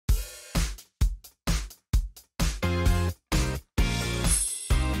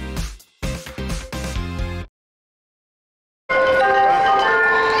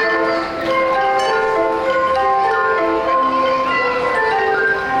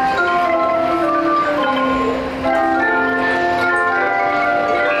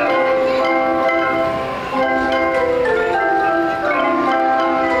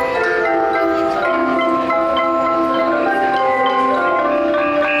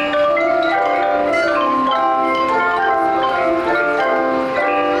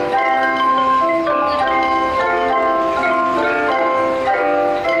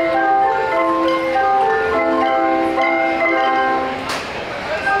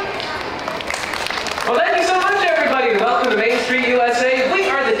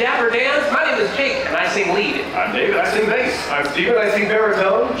sing lead. I'm David, I sing bass. I'm Steven, I sing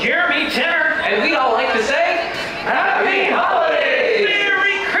baritone. Jeremy, tenor. And we'd all like to say, Happy Holidays!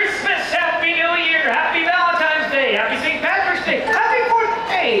 Merry Christmas, Happy New Year, Happy Valentine's Day, Happy St. Patrick's Day, Happy 4th.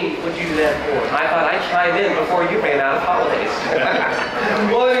 Hey, what'd you do that for? I thought I'd chime in before you ran out of holidays.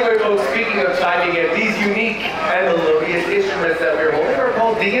 Well, anyway, folks, speaking of chiming in, these unique and melodious instruments that we're holding are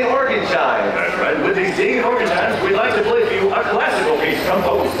called ding and organ chimes. That's right. With these ding and organ chimes, we'd like to play for you a classical piece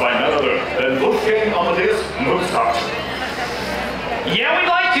composed by none other than Wolfgang Amadeus Mozart. Yeah, we'd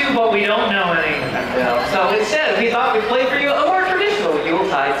like to, but we don't know any. No. So instead, we thought we'd play for you a more traditional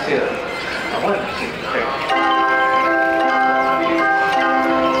Yuletide tune.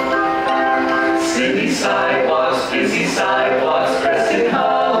 City sidewalks, busy sidewalks, dressed in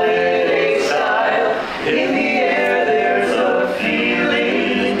holiday style. In the air there's a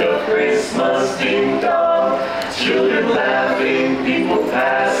feeling of Christmas ding dong. Children laughing, people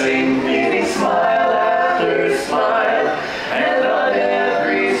passing, meeting smile after smile. And on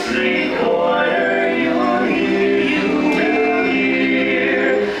every street corner you will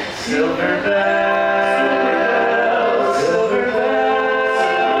hear silver bells, silver bells.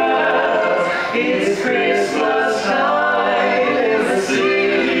 It's Christmas time in the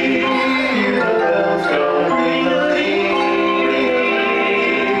city. Hear the bells go ring-a-ling,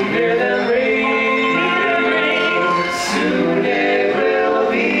 hear them ring. Soon it will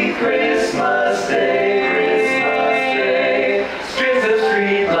be Christmas Day, Christmas Day. Strings of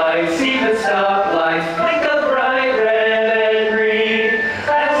streetlights, even stoplights, blink of bright red and green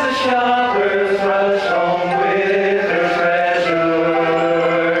as the shoppers rush home with their treasures.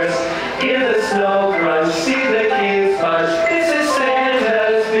 In the snow crunch, see the kids punch. This is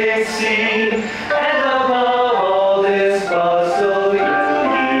Santa's big scene, and above all this bustle, you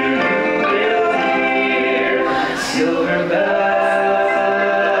will hear silver bells,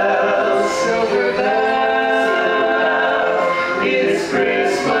 silver bells. It's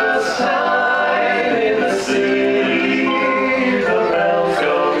Christmas time in the city. The bells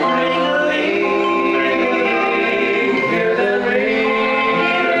go ring-a-ling, hear them ring.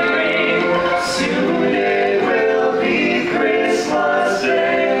 Soon it will be Christmas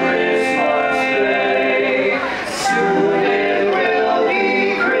Day, Christmas Day. Soon it will be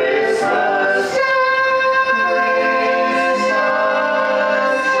Christmas Day,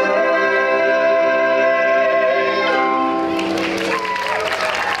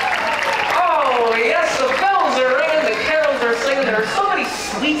 Oh, yes, the bells are ringing, the carols are singing. There are so many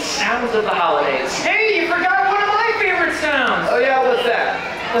sweet sounds of the holidays. Hey, you forgot one of my favorite sounds. Oh yeah, what's that?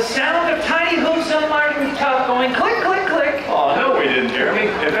 The sound of tiny hooves on my rooftop going click, click, click. Oh, no, we didn't, Jeremy.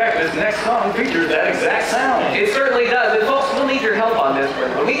 In fact, this next song features that exact sound. It certainly does, and folks, we'll need your help on this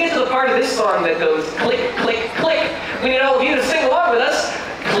one. When we get to the part of this song that goes click, click, click, we need all of you to sing along with us.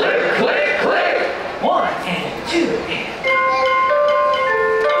 Click, click, click. 1 and 2 and...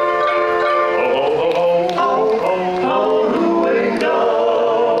 Ho, ho, ho, ho, ho, ho, ho, Who wouldn't go?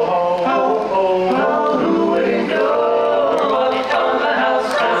 Ho, ho, ho, who wouldn't go? Up on the house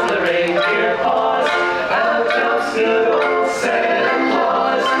comes the reindeer paws. Out jumps good old Santa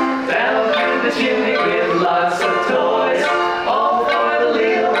Claus. Down through the chimney with lots of toys. All for the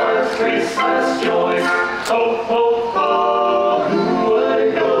little ones' Christmas joys. Ho, ho, ho, who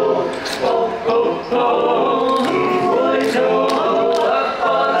wouldn't go? Ho, ho, ho, who wouldn't go? Up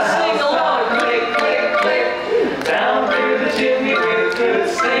on the sing along, click, click, click. Down through the chimney with good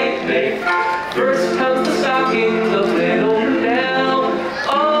Saint Nick. First comes the stockings of little Nell.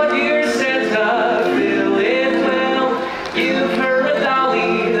 Oh, dear Santa, fill it well. Give her a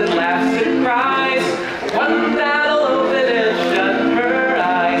dolly that laughs and cries. One that'll open and shut her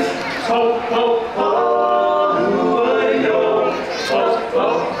eyes. Ho, ho, ho, who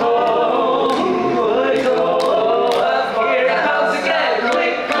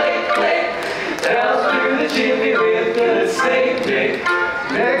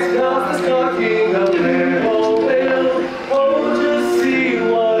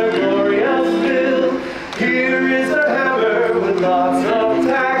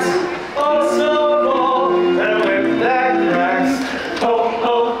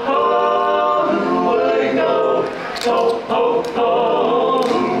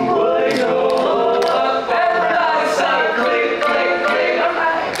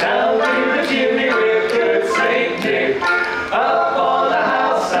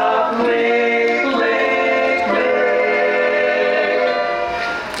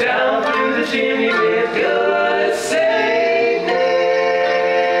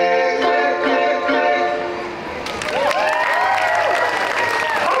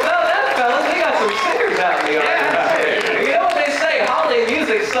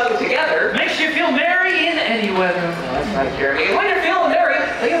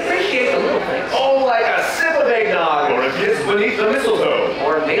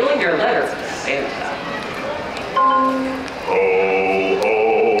mailing your letter to Santa. Ho,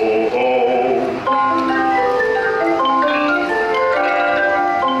 ho, ho.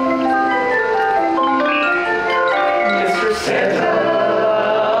 Mr. Santa,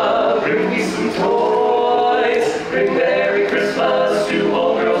 bring me some toys. Bring Merry Christmas to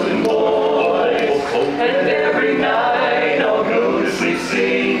all girls and boys. And every night I'll go to sleep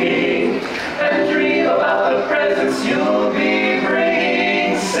singing and dream about the presents you'll be bringing.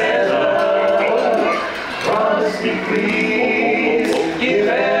 Santa, promise me please, give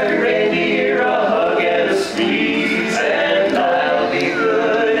every reindeer a hug and a squeeze, and I'll be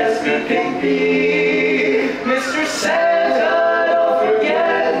good as good can be. Mr. Santa, don't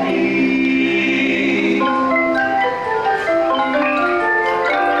forget me.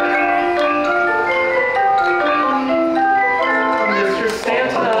 Mr.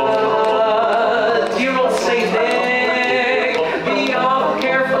 Santa, dear old Saint Nick, be awful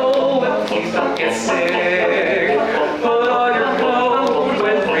careful, please don't get sick. Put on your clothes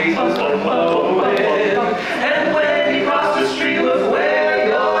when breezes are blowing, and when you cross the stream of where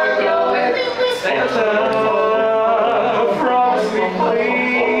you're going, Santa, promise me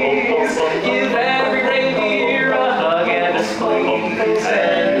please, give every reindeer a hug and a squeeze,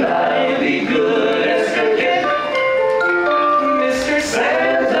 and I'll be good as good can. Mr.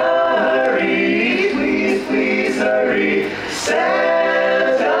 Santa, hurry, please, please hurry.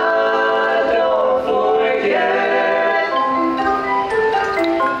 Santa, don't forget.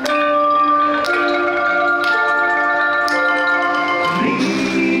 Me.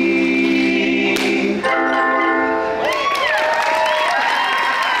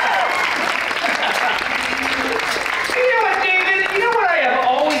 You know what, David? You know what I have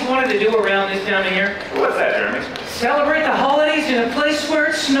always wanted to do around this time of year? What's that, Jeremy? Celebrate the holidays in a place where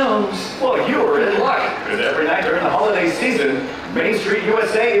it snows. Well, you were in luck, because every night during the holiday season, Main Street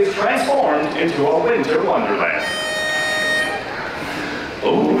USA is transformed into a winter wonderland.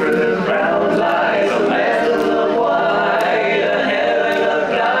 Over the ground lies a land of white, a heaven of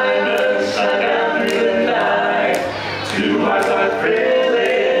diamonds shine out through the night. Two hearts are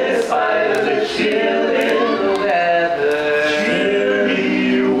thrilling in spite of the chill in the weather.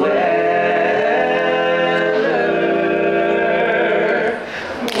 Chilly weather.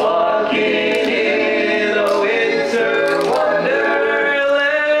 Walking in a winter wonderland.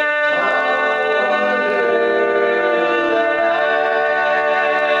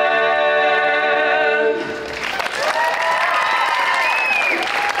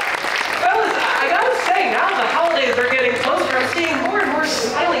 Fellas, I gotta say, now the holidays are getting closer, I'm seeing more and more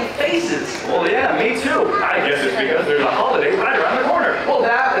smiling faces. Well, yeah, me too. I guess it's because there's a holiday right around the corner. Well,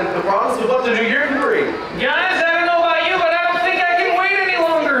 that and the promise of what the new year can bring. Guys, I don't know about you, but I don't think I can wait any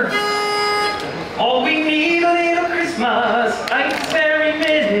longer. Oh, we need a little Christmas, right this very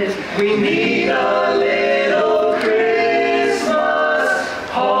minute. We need a little Christmas.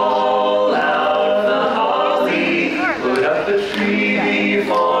 Haul out the holly, put up the tree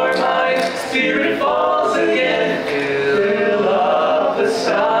before my spirit falls again. Fill up the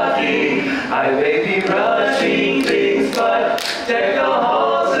stocking. I may be rushing things, but deck the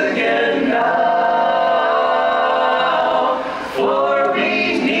halls again now. For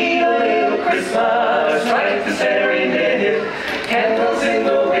we need a little Christmas right this very minute. Candles in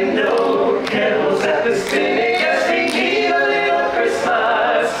the window, carols at the spinning. Yes, we need a little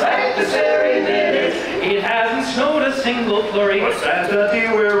Christmas right this very minute. It hasn't snowed a single flurry. But Santa,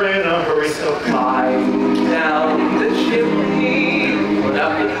 dear, we're in a hurry, so Climb down the chimney, put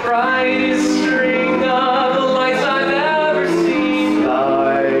up the brightest string of the lights I've ever seen.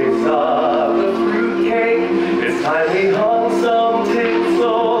 Slice of the fruitcake, it's time we hung some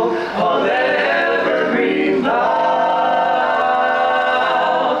tinsel on that evergreen bough.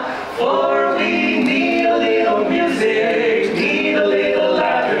 For we need a little music, need a little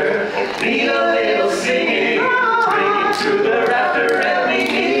laughter, need a little singing, bringing to the rafter, and we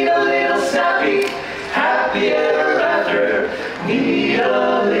need a little snappy, happy ever after. Need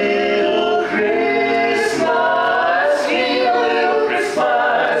a little Christmas, need a little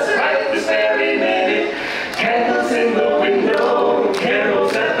Christmas right this very minute. Candles in the window,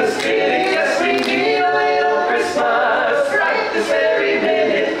 carols at the spinning. Yes, we need a little Christmas right this very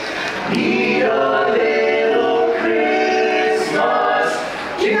minute. Need a little Christmas.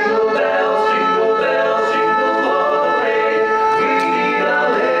 Jingle bells, jingle bells, jingle all the way. We need a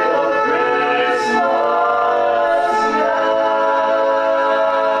little Christmas now.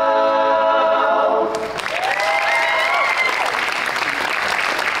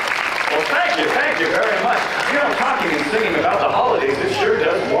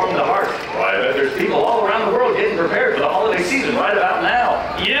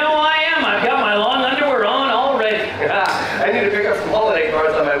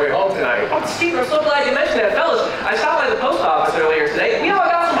 Oh, Steve, I'm so glad you mentioned that. Fellas, I stopped by the post office earlier today. We all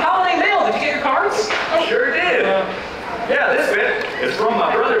got some holiday mail. Did you get your cards? Sure did. Yeah, this bit is from my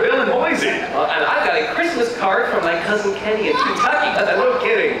brother Bill in Boise. And I've got a Christmas card from my cousin Kenny in Kentucky. No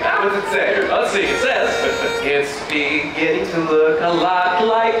kidding. What does it say? Let's see, it says, it's beginning to look a lot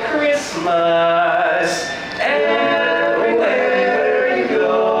like Christmas. Everywhere you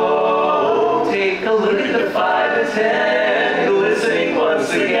go, take a look at the 5 and 10, glistening once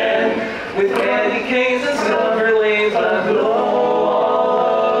again, with candy canes and summer lanes aglow.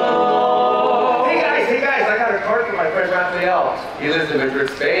 Hey guys, I got a card from my friend Raphael. He lives in Madrid,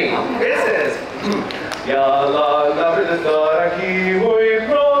 Spain. It says, Ya la verdad aquí muy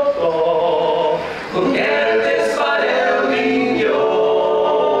pronto. Juguetes para el niño,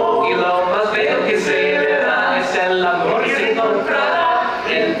 y lo más bello que se verá es el amor que se encontrará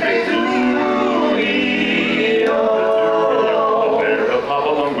entre tú y yo. A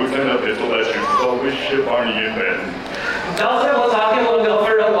pop-along boots and a pistol that shoots the wish of Barney and Ben. Dolls that will talk and will go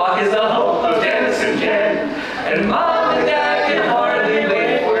for a walk is the hope of Dennis and Jen. And Mom and Dad can hardly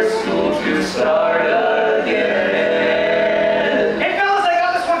wait for school to start again. Hey fellas, I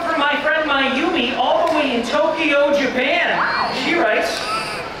got this one from my friend Mayumi, all the way in Tokyo, Japan. She writes,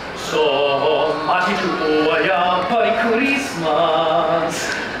 So, machitu wa yappari Christmas.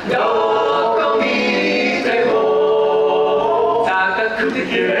 Doko mite mo takakute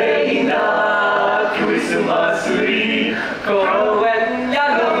kirei na Christmas tree. Koen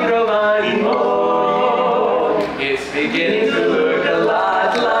ya no hiromari mo. It's beginning to look a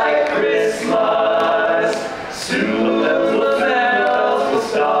lot like Christmas. Soon the little bells will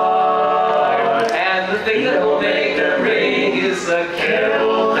start, and the thing that will make them ring is the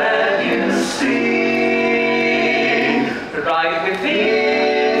carol that you sing right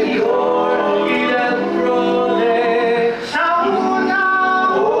within your idembrone. Shauna,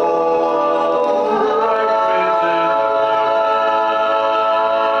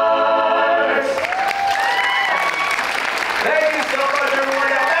 Thank you so much, everyone.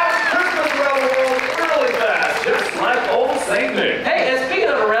 Now, that's Christmas around the world really fast, just like old St. Nick. Hey, and speaking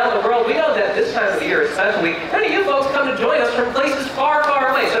of around the world, we know that this time of the year especially, many of you folks come to join us from places far, far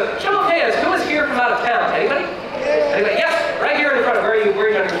away. So show of hands, who is here from out of town? Anybody? Anybody? Yes, right here in front. Where are you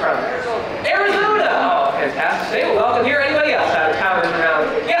joining from? Arizona! Oh, fantastic. Hey, well, welcome here. Anybody else out of town and around?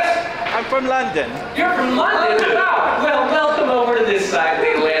 Yes? I'm from London. You're from London? Wow. Well, welcome over to this side of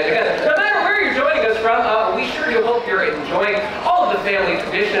the Atlantic. No matter where you're joining us from, we sure do hope you're enjoying all of the family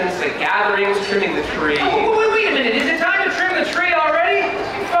traditions, the gatherings, trimming the tree. Oh, wait a minute, is it time to trim the tree already?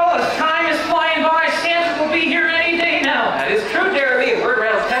 Fellas, time is flying by. Santa will be here any day now. That is true, Jeremy. Word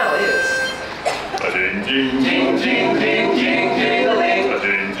around town is Ding, ding, jing, jing, jing, jing, jingling.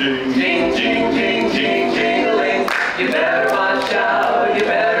 ding, ding. Jing, jing, jing, jing, jingling. You better watch out, you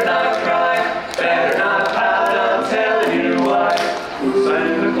better not cry, better not pout, I'm telling you why.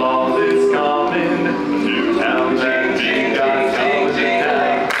 Santa Claus is coming to town. Jing, jing, jing, jing,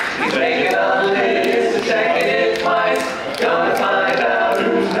 jingling. He's making a list, checking it twice, gonna find out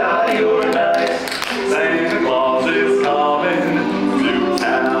who's naughty or nice. Santa Claus is coming to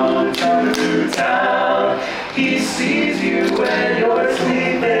town, to Town. He sees you when you're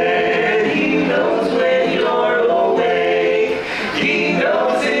sleeping, he knows when you're awake, he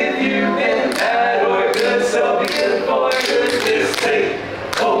knows if you've been bad or good, so be good for goodness sake.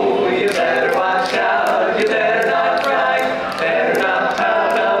 Oh, you better watch out, you better not cry, better not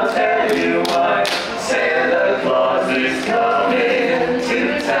pout, I'll tell you why. Santa Claus is coming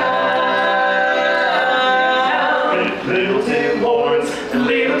to town. little tin horns And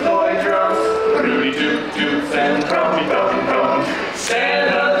little toy drums, Rudy toot toots and Crumpy Dum Dum.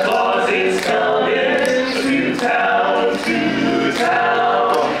 Santa Claus is coming to town,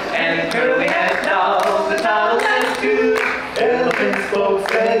 and curly head dolls, the toddlers too, Elephants,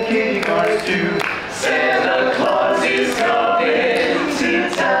 boats, and kitty cars too. Santa Claus is coming to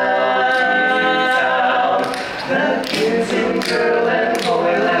town. The kids in girl and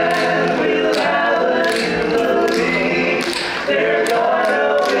boyland will have a jubilee. They're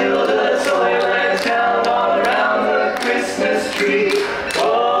gonna build a Toyland town all around the Christmas tree.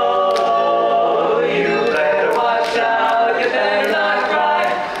 Oh, you better watch out, you better not cry,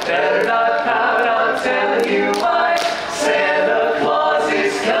 better not pout, I'm telling you why. Santa Claus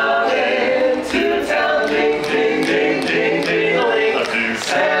is coming to town, ding, ding, ding, ding, ding-a-ling.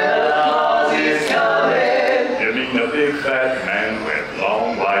 Santa Claus is coming. You mean a big fat man with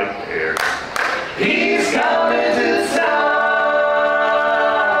long white hair. He's coming to town.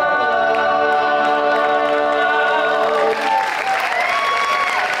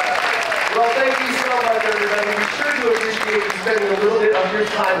 Well, thank you so much, everybody. We sure do appreciate you spending a little bit of your your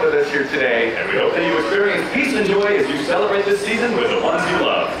time with us here today, and we hope that you experience peace and joy as you celebrate this season with the ones you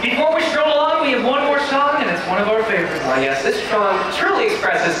love. Before we stroll on, we have one more song, and it's one of our favorites. Oh yes, this song truly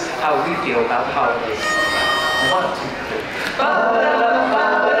expresses how we feel about the holidays. 1, 2, 3.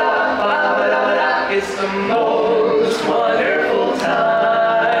 It's the most wonderful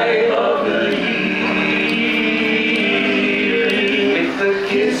time of the year, with the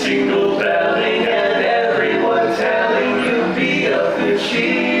kids jingle belling and everyone telling you be of good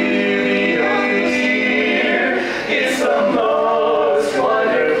cheer. It's the most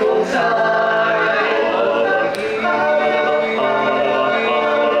wonderful time of the year.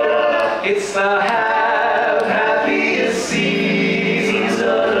 It's the happiest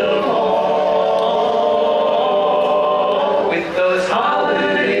season of all, with those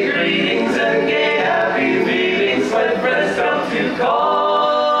holiday greetings and gay happy meetings when friends come to call.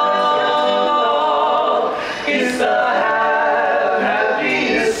 It's the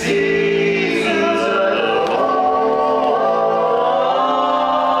happiest season of all.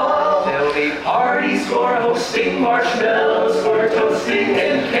 There'll be parties for hosting, marshmallows for toasting,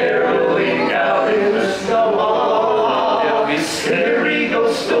 and caroling out in the snow. There'll be scary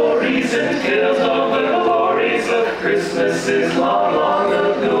ghost stories and tales of the glories of Christmases long, long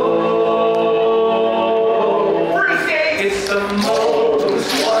ago. It's the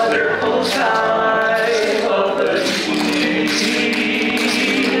most wonderful time of the year.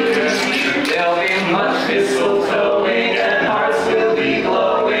 There'll be much mistletoeing and hearts will be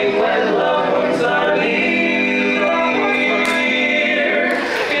glowing when loved ones are near.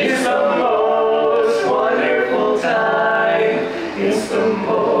 It's the most wonderful time. It's the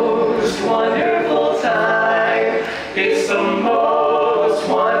most wonderful time. It's the most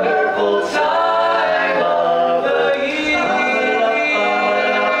wonderful time of the year.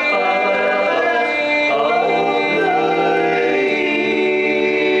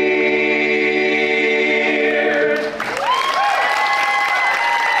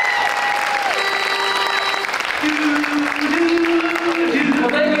 Well,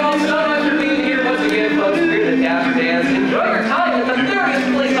 thank you all so much for being here once again, folks. We're here to Dapper Dance. Enjoy your time at the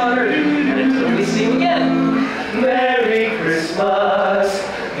 30th place on earth. And until we see you again, Merry Christmas.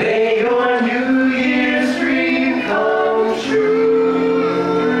 May your New Year's dream come true.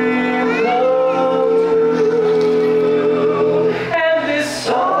 And this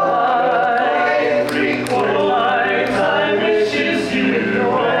song, every time wishes you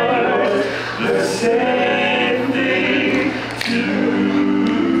the same thing too.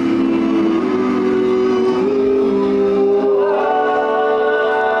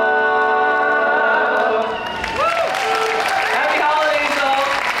 Happy holidays, all.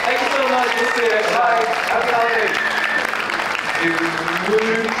 Thank you so much. We'll see you next time. Happy holidays.